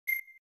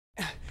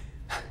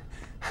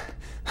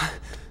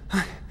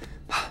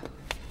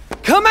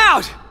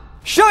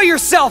Show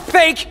yourself,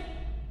 fake!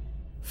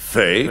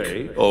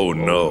 Fake? Oh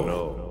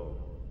no.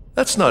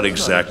 That's not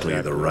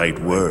exactly the right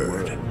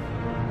word.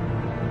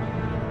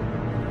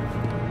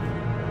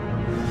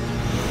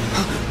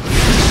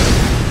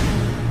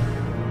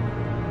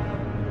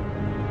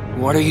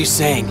 What are you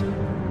saying?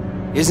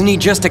 Isn't he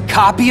just a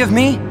copy of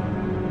me?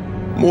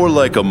 More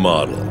like a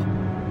model.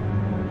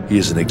 He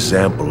is an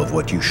example of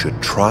what you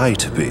should try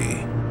to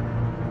be.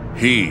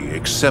 He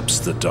accepts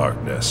the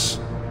darkness.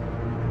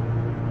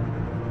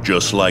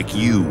 Just like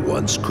you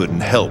once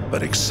couldn't help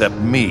but accept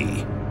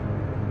me.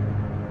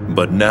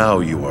 But now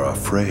you are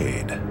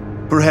afraid.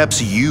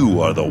 Perhaps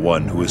you are the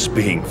one who is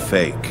being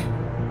fake.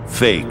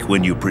 Fake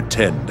when you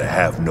pretend to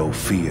have no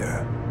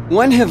fear.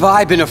 When have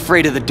I been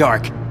afraid of the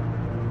dark?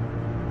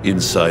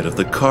 Inside of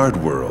the card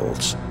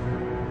worlds,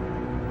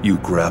 you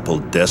grapple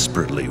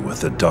desperately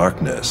with the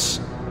darkness.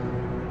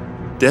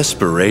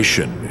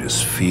 Desperation is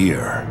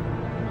fear.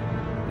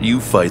 You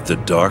fight the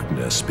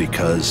darkness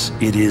because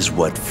it is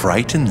what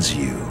frightens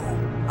you.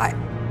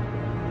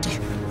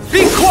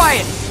 Be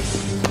quiet!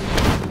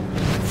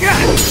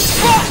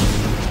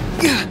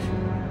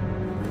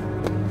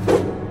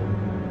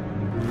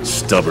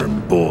 Stubborn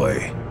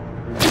boy.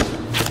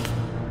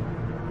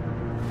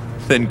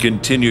 Then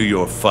continue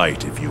your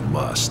fight if you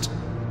must.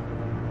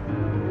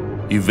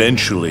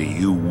 Eventually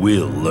you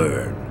will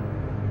learn.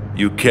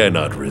 You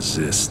cannot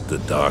resist the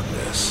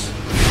darkness.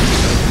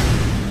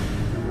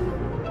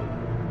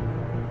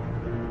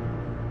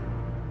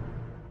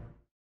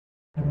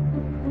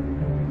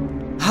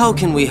 How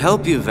can we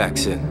help you,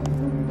 Vexen?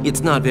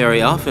 It's not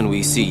very often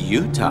we see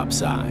you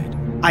topside.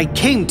 I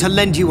came to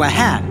lend you a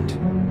hand.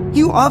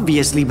 You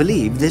obviously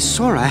believe this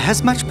Sora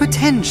has much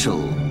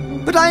potential,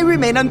 but I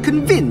remain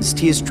unconvinced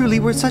he is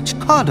truly worth such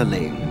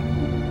coddling.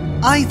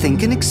 I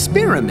think an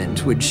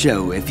experiment would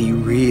show if he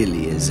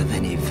really is of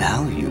any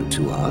value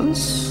to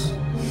us.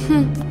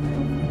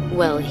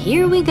 Well,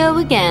 here we go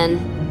again.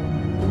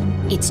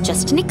 It's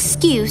just an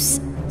excuse,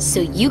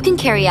 so you can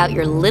carry out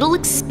your little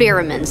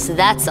experiments,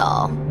 that's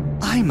all.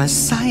 I'm a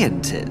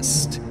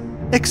scientist.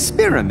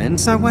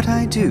 Experiments are what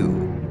I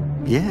do.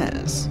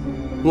 Yes.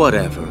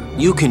 Whatever.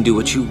 You can do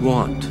what you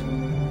want.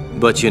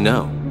 But you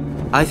know,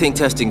 I think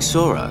testing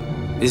Sora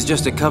is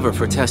just a cover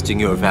for testing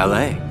your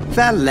valet.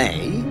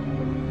 Valet?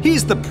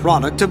 He's the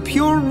product of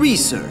pure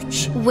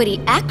research. What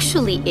he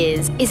actually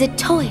is a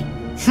toy.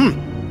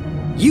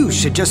 You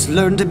should just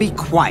learn to be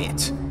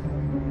quiet.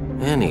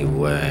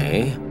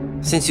 Anyway,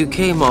 since you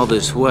came all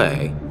this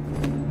way,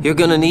 you're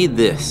gonna need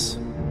this.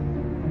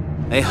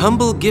 A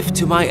humble gift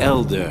to my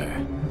elder.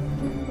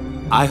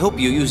 I hope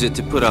you use it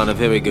to put on a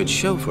very good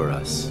show for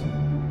us.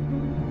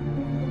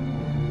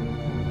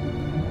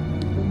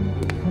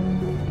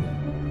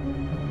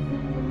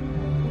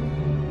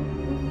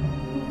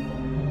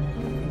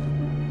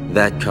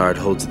 That card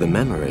holds the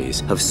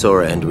memories of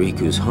Sora and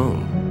Riku's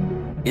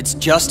home. It's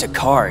just a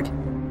card.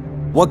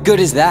 What good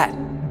is that?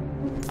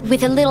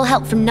 With a little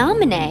help from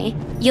Naminé,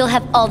 you'll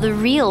have all the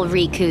real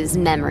Riku's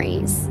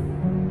memories.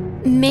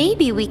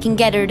 Maybe we can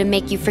get her to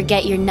make you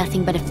forget you're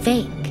nothing but a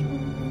fake.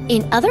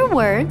 In other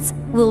words,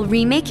 we'll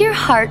remake your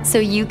heart so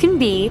you can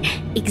be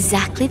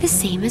exactly the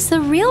same as the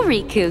real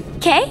Riku,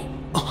 okay?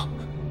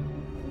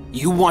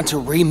 You want to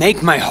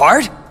remake my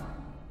heart?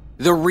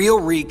 The real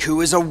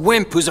Riku is a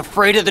wimp who's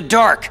afraid of the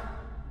dark.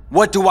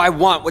 What do I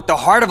want with the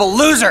heart of a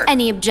loser?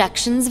 Any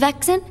objections,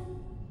 Vexen?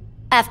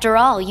 After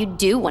all, you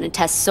do want to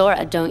test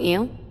Sora, don't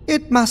you?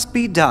 It must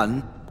be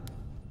done.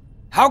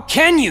 How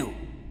can you?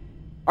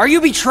 Are you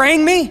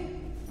betraying me?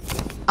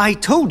 I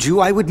told you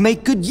I would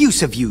make good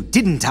use of you,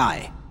 didn't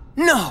I?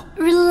 No.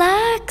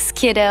 Relax,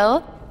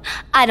 kiddo.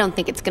 I don't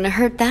think it's gonna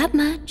hurt that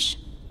much.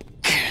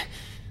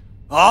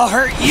 I'll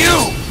hurt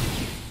you!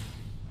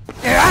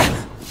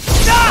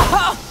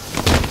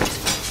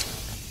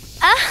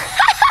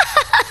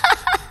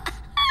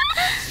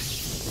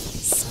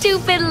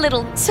 Stupid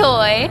little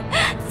toy.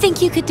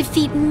 Think you could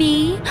defeat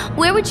me?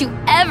 Where would you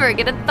ever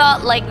get a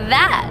thought like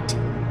that?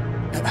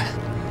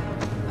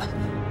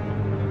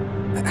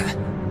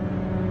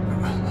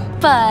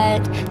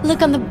 But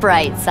look on the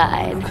bright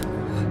side.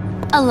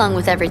 Along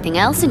with everything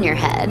else in your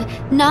head,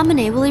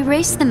 Naminé will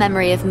erase the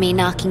memory of me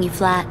knocking you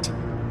flat.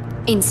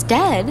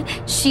 Instead,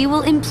 she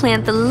will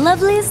implant the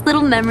loveliest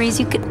little memories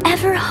you could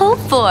ever hope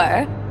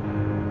for.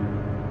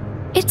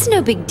 It's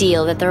no big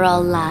deal that they're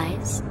all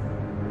lies.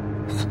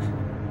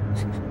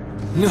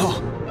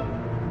 No.